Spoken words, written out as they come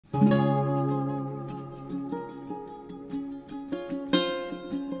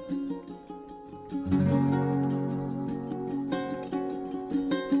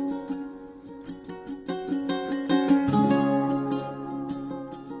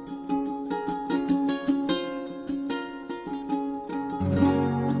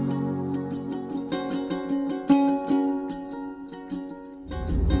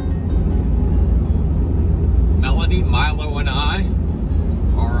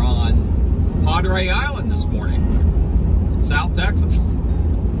Padre Island this morning in South Texas.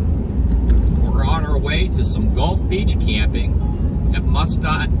 We're on our way to some Gulf Beach camping at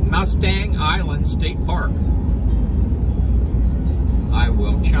Mustang Island State Park. I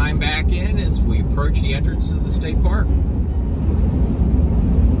will chime back in as we approach the entrance of the state park.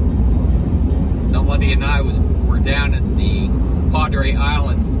 Melody and I were down at the Padre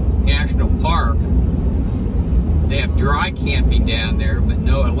Island National Park. They have dry camping down there, but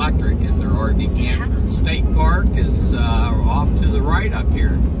no electric at their RV camp. The state park is off to the right up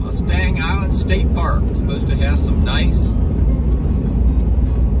here. Mustang Island State Park. It's supposed to have some nice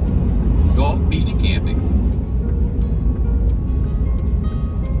Gulf Beach camping.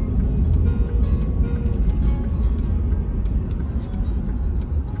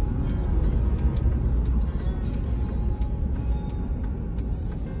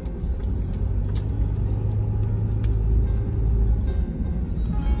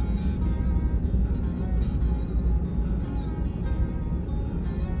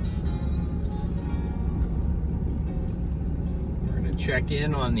 Check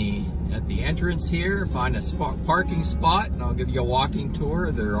in on at the entrance here, find a parking spot, and I'll give you a walking tour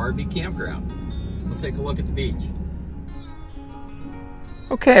of their RV campground. We'll take a look at the beach.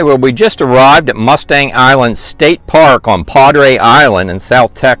 Okay, well, we just arrived at Mustang Island State Park on Padre Island in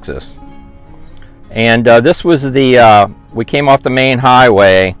South Texas. And this was we came off the main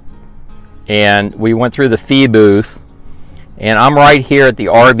highway and we went through the fee booth, and I'm right here at the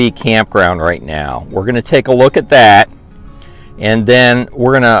RV campground right now. We're going to take a look at that. And then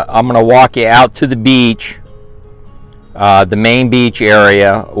I'm gonna walk you out to the beach, the main beach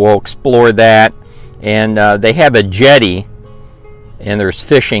area. We'll explore that, and they have a jetty, and there's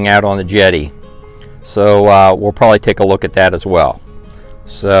fishing out on the jetty. So we'll probably take a look at that as well.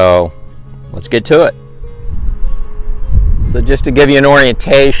 So let's get to it. So just to give you an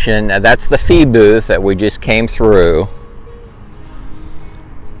orientation, that's the fee booth that we just came through,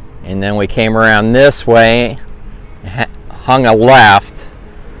 and then we came around this way, hung a left,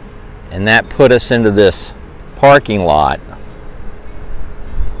 and that put us into this parking lot.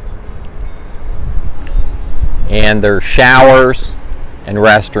 And there's showers and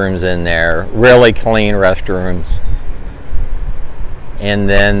restrooms in there, really clean restrooms. And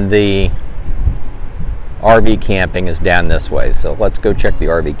then the RV camping is down this way, so let's go check the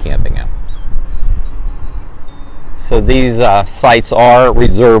RV camping out. So these sites are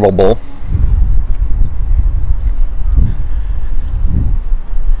reservable.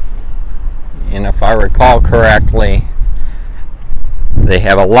 And if I recall correctly, they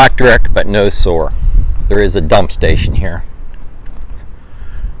have electric but no sewer. There is a dump station here.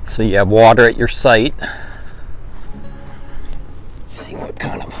 So you have water at your site. Let's see what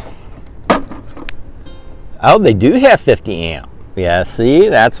kind of... Oh, they do have 50 amp. Yeah, see,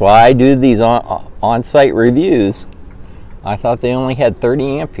 that's why I do these on-site reviews. I thought they only had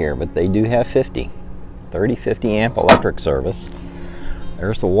 30 amp here, but they do have 50. 50 amp electric service.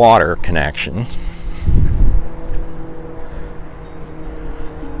 There's the water connection.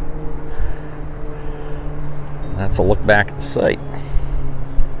 That's a look back at the site.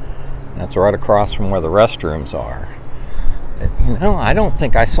 That's right across from where the restrooms are. You know, I don't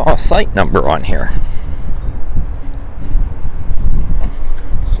think I saw a site number on here.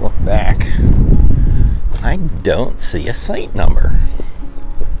 Let's look back. I don't see a site number.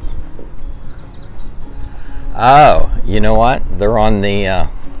 Oh, you know what? They're on the,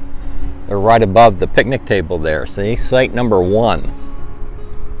 they're right above the picnic table there. See, site number 1.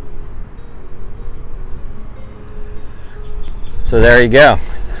 So there you go.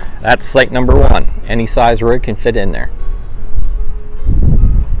 That's site number 1. Any size rig can fit in there.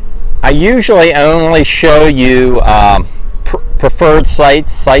 I usually only show you preferred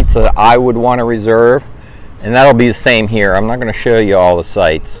sites that I would want to reserve, and that'll be the same here. I'm not going to show you all the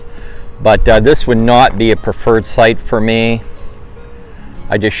sites. But this would not be a preferred site for me.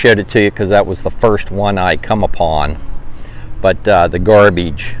 I just showed it to you because that was the first one I come upon. But the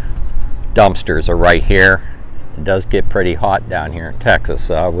garbage dumpsters are right here. It does get pretty hot down here in Texas,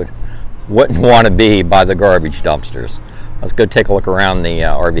 so I wouldn't want to be by the garbage dumpsters. Let's go take a look around the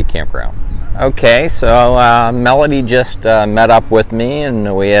RV campground. Okay, so Melody just met up with me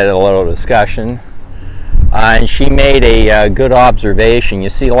and we had a little discussion. And she made a good observation. You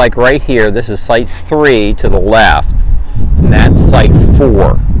see, like right here, this is site 3 to the left, and that's site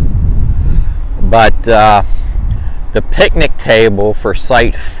 4. But the picnic table for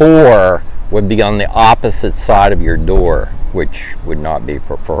site 4 would be on the opposite side of your door, which would not be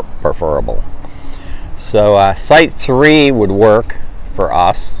preferable. So site 3 would work for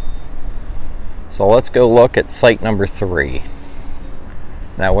us. So let's go look at site number 3.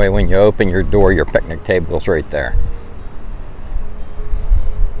 That way when you open your door, your picnic table is right there.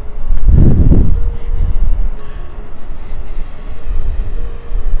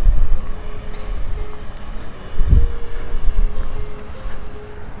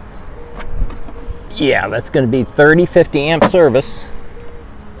 Yeah, that's going to be 30-50 amp service.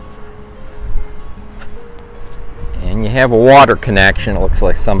 And you have a water connection. It looks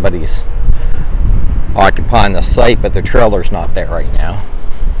like somebody's occupying the site, but the trailer's not there right now.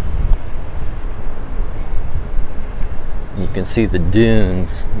 You can see the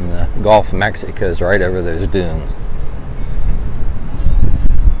dunes, and the Gulf of Mexico is right over those dunes.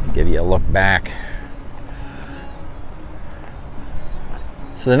 Give you a look back.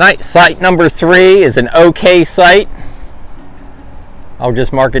 So the site number 3 is an okay site. I'll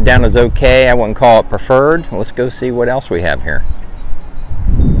just mark it down as okay. I wouldn't call it preferred. Let's go see what else we have here.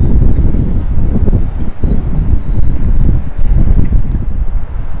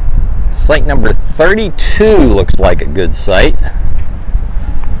 Site number 32 looks like a good site.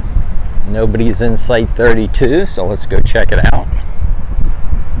 Nobody's in site 32, so let's go check it out.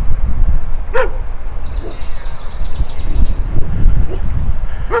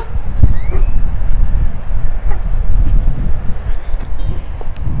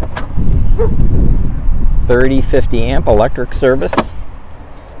 $30-50 amp electric service.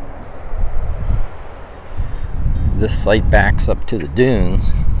 This site backs up to the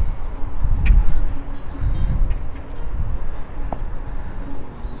dunes.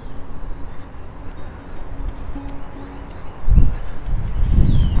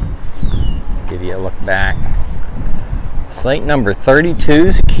 Give you a look back. Site number 32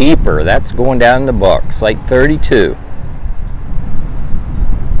 is a keeper. That's going down in the book. Site 32.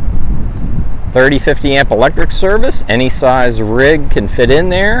 30-50 amp electric service. Any size rig can fit in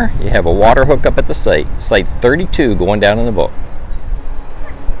there. You have a water hookup at the site. Site 32 going down in the book.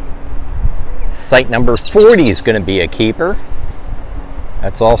 Site number 40 is going to be a keeper.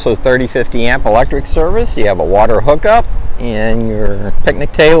 That's also 30-50 amp electric service. You have a water hookup, and your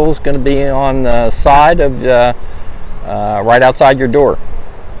picnic table is going to be on the side of right outside your door.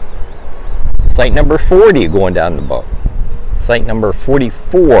 Site number 40 going down the book. Site number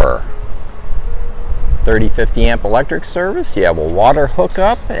 44. 30-50 amp electric service. You have a water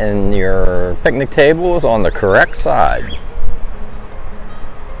hookup, and your picnic table is on the correct side.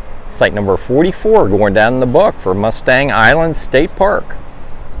 Site number 44 going down in the book for Mustang Island State Park.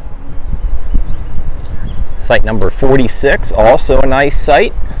 Site number 46, also a nice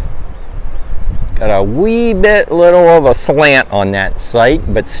site. Got a wee bit little of a slant on that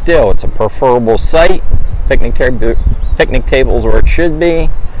site, but still it's a preferable site. Picnic tables where it should be.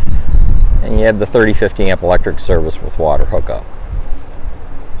 And you have the 30-50 amp electric service with water hookup.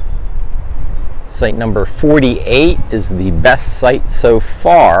 Site number 48 is the best site so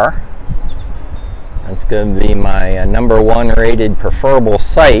far. That's going to be my number 1 rated preferable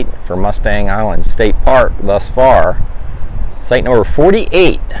site for Mustang Island State Park thus far. Site number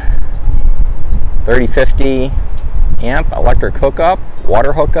 48. 30-50 amp electric hookup,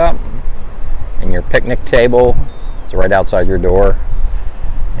 water hookup, and your picnic table is right outside your door.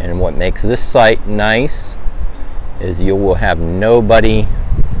 And what makes this site nice is you will have nobody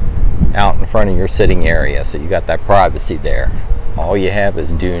out in front of your sitting area, so you got that privacy there. All you have is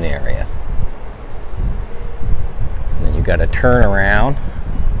dune area. And then you got to turn around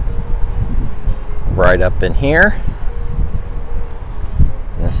right up in here.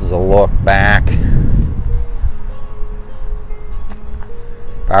 And this is a look back.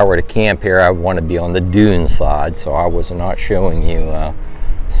 If I were to camp here, I would want to be on the dune side, so I was not showing you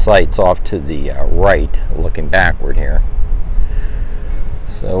sites off to the right, looking backward here.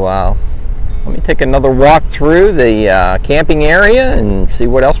 So let me take another walk through the camping area and see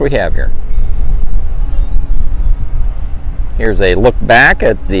what else we have here. Here's a look back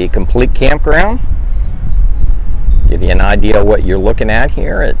at the complete campground. Give you an idea of what you're looking at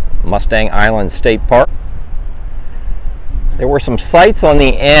here at Mustang Island State Park. There were some sites on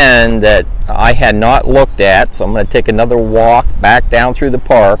the end that I had not looked at, so I'm going to take another walk back down through the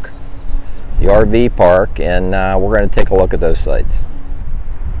park, the RV park, and we're going to take a look at those sites.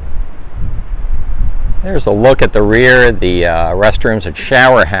 There's a look at the rear of the restrooms and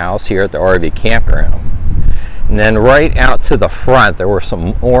shower house here at the RV campground. And then right out to the front, there were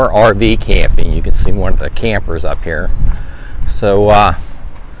some more RV camping. You can see one of the campers up here. So I'm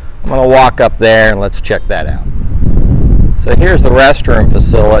going to walk up there and let's check that out. So here's the restroom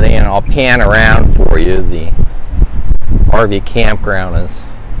facility, and I'll pan around for you. The RV campground is,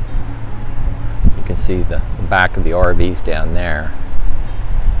 you can see the back of the RVs down there.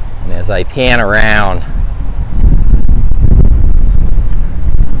 And as I pan around,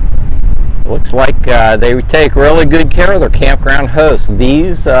 Looks like they take really good care of their campground hosts.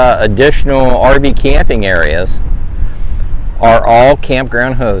 These additional RV camping areas are all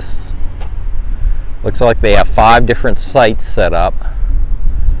campground hosts. Looks like they have 5 different sites set up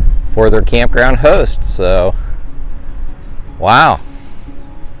for their campground hosts. So, wow.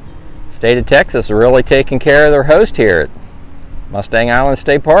 State of Texas is really taking care of their host here at Mustang Island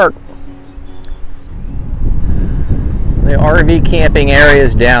State Park. The RV camping area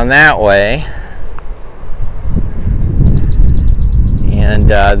is down that way. And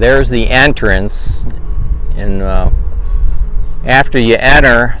there's the entrance. And after you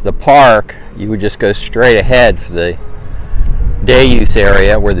enter the park, you would just go straight ahead for the day use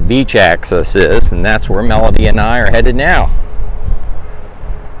area where the beach access is, and that's where Melody and I are headed now.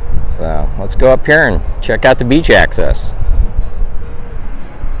 So let's go up here and check out the beach access.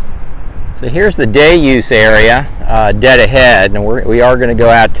 So here's the day use area dead ahead, and we are going to go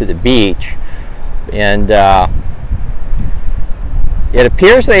out to the beach. And it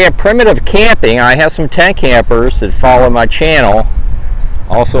appears they have primitive camping. I have some tent campers that follow my channel,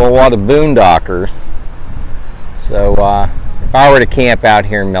 also a lot of boondockers. So if I were to camp out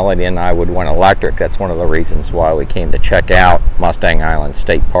here, Melody and I would want electric. That's one of the reasons why we came to check out Mustang Island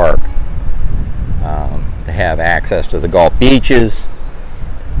State Park, to have access to the Gulf beaches,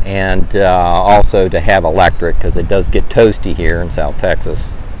 and also to have electric, because it does get toasty here in South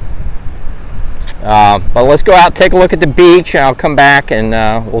Texas. But let's go out and take a look at the beach. I'll come back and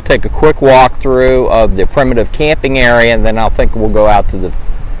we'll take a quick walk through of the primitive camping area, and then I think we'll go out to the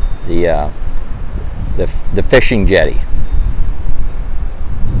fishing jetty.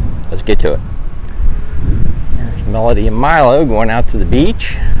 Let's get to it. There's Melody and Milo going out to the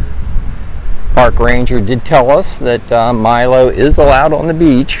beach. Park ranger did tell us that Milo is allowed on the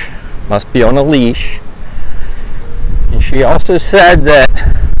beach, must be on a leash. And she also said that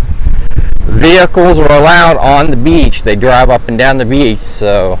vehicles are allowed on the beach. They drive up and down the beach,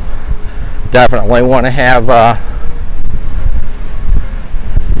 so definitely want to have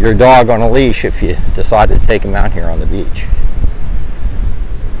your dog on a leash if you decide to take him out here on the beach.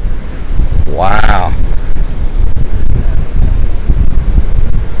 Wow.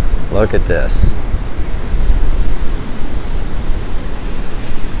 Look at this.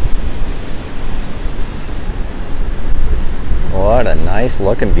 What a nice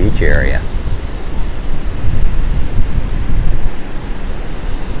looking beach area.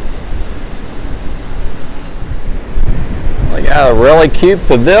 We got a really cute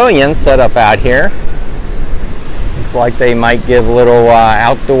pavilion set up out here. Looks like they might give little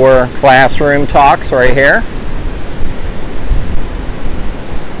outdoor classroom talks right here.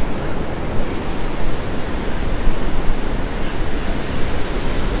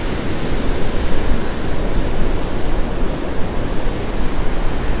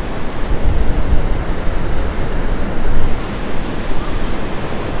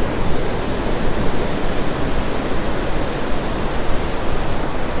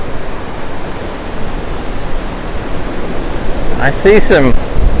 I see some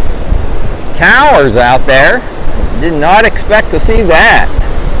towers out there. Did not expect to see that.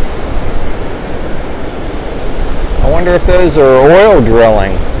 I wonder if those are oil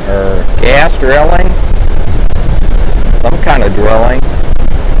drilling or gas drilling. Some kind of drilling.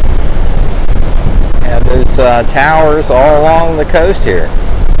 Have those towers all along the coast here.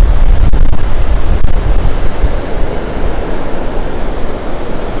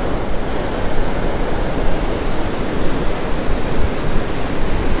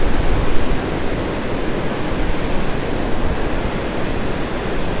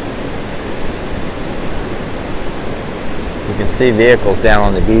 You can see vehicles down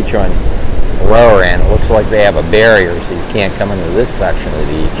on the beach on the lower end. It looks like they have a barrier so you can't come into this section of the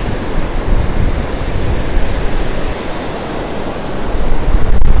beach.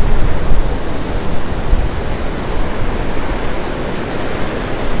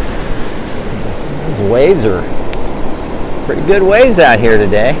 These waves are pretty good waves out here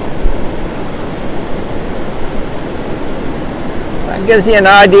today. That gives you an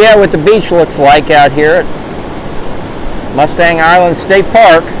idea what the beach looks like out here at Mustang Island State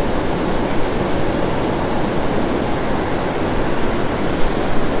Park.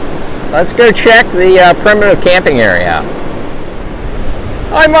 Let's go check the primitive camping area out.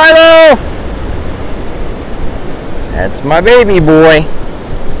 Hi, Milo! That's my baby boy.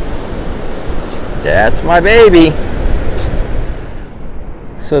 That's my baby.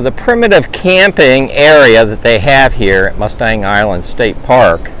 So the primitive camping area that they have here at Mustang Island State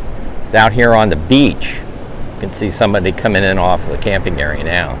Park is out here on the beach. You can see somebody coming in off the camping area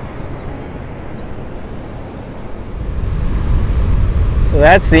now. So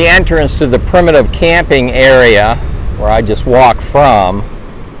that's the entrance to the primitive camping area where I just walked from.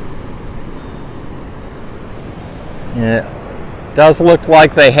 And it does look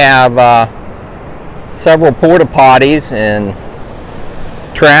like they have several porta potties and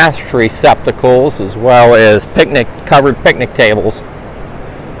trash receptacles, as well as covered picnic tables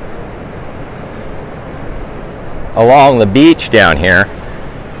along the beach down here.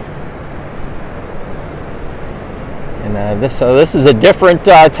 And this is a different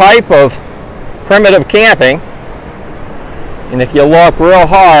type of primitive camping. And if you look real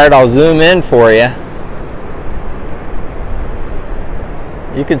hard, I'll zoom in for you.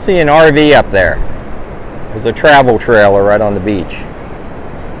 You can see an RV up there. There's a travel trailer right on the beach.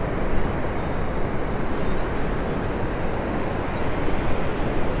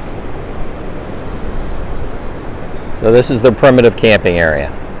 So this is the primitive camping area.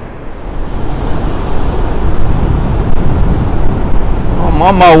 I'm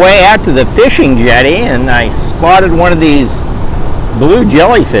on my way out to the fishing jetty and I spotted one of these blue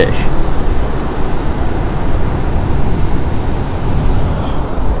jellyfish.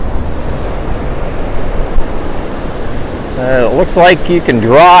 It looks like you can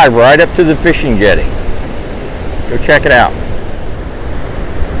drive right up to the fishing jetty. Let's go check it out.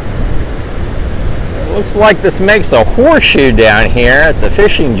 Looks like this makes a horseshoe down here at the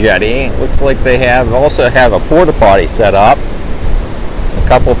fishing jetty. It looks like they also have a porta potty set up, a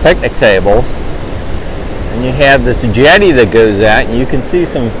couple picnic tables, and you have this jetty that goes out, and you can see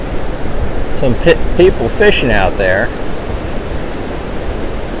some people fishing out there.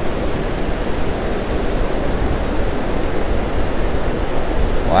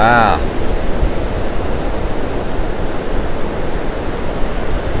 Wow.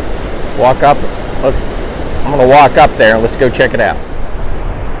 Walk up. I'm going to walk up there and let's go check it out.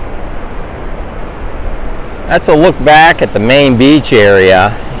 That's a look back at the main beach area,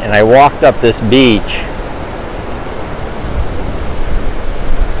 and I walked up this beach.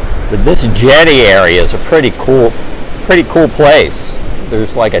 But this jetty area is a pretty cool place.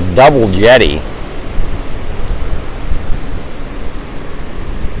 There's like a double jetty.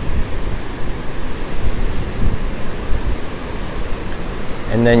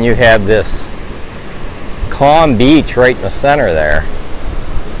 And then you have this calm beach right in the center there.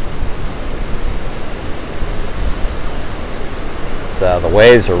 The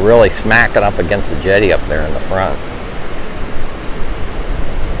waves are really smacking up against the jetty up there in the front.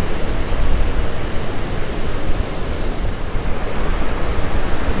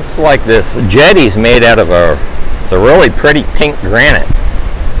 Looks like this jetty's made out of it's a really pretty pink granite.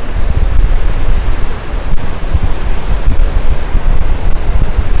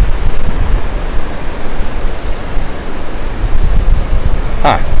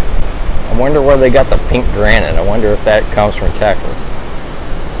 Huh. I wonder where they got the pink granite. I wonder if that comes from Texas.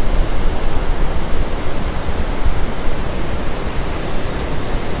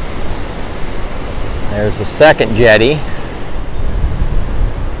 There's a second jetty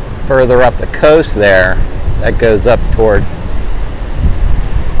further up the coast there. That goes up toward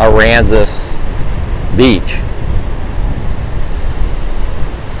Aransas Beach.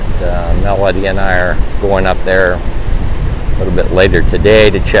 And, Melody and I are going up there a little bit later today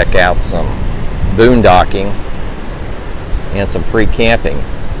to check out some boondocking and some free camping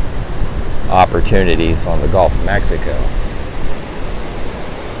opportunities on the Gulf of Mexico.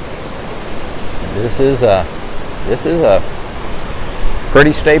 This is a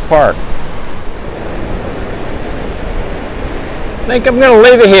pretty state park. I think I'm going to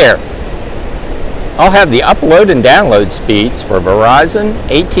leave it here. I'll have the upload and download speeds for Verizon,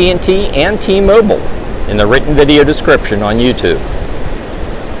 AT&T, and T-Mobile in the written video description on YouTube.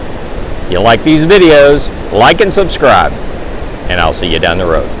 If you like these videos, like and subscribe, and I'll see you down the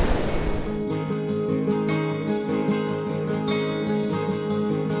road.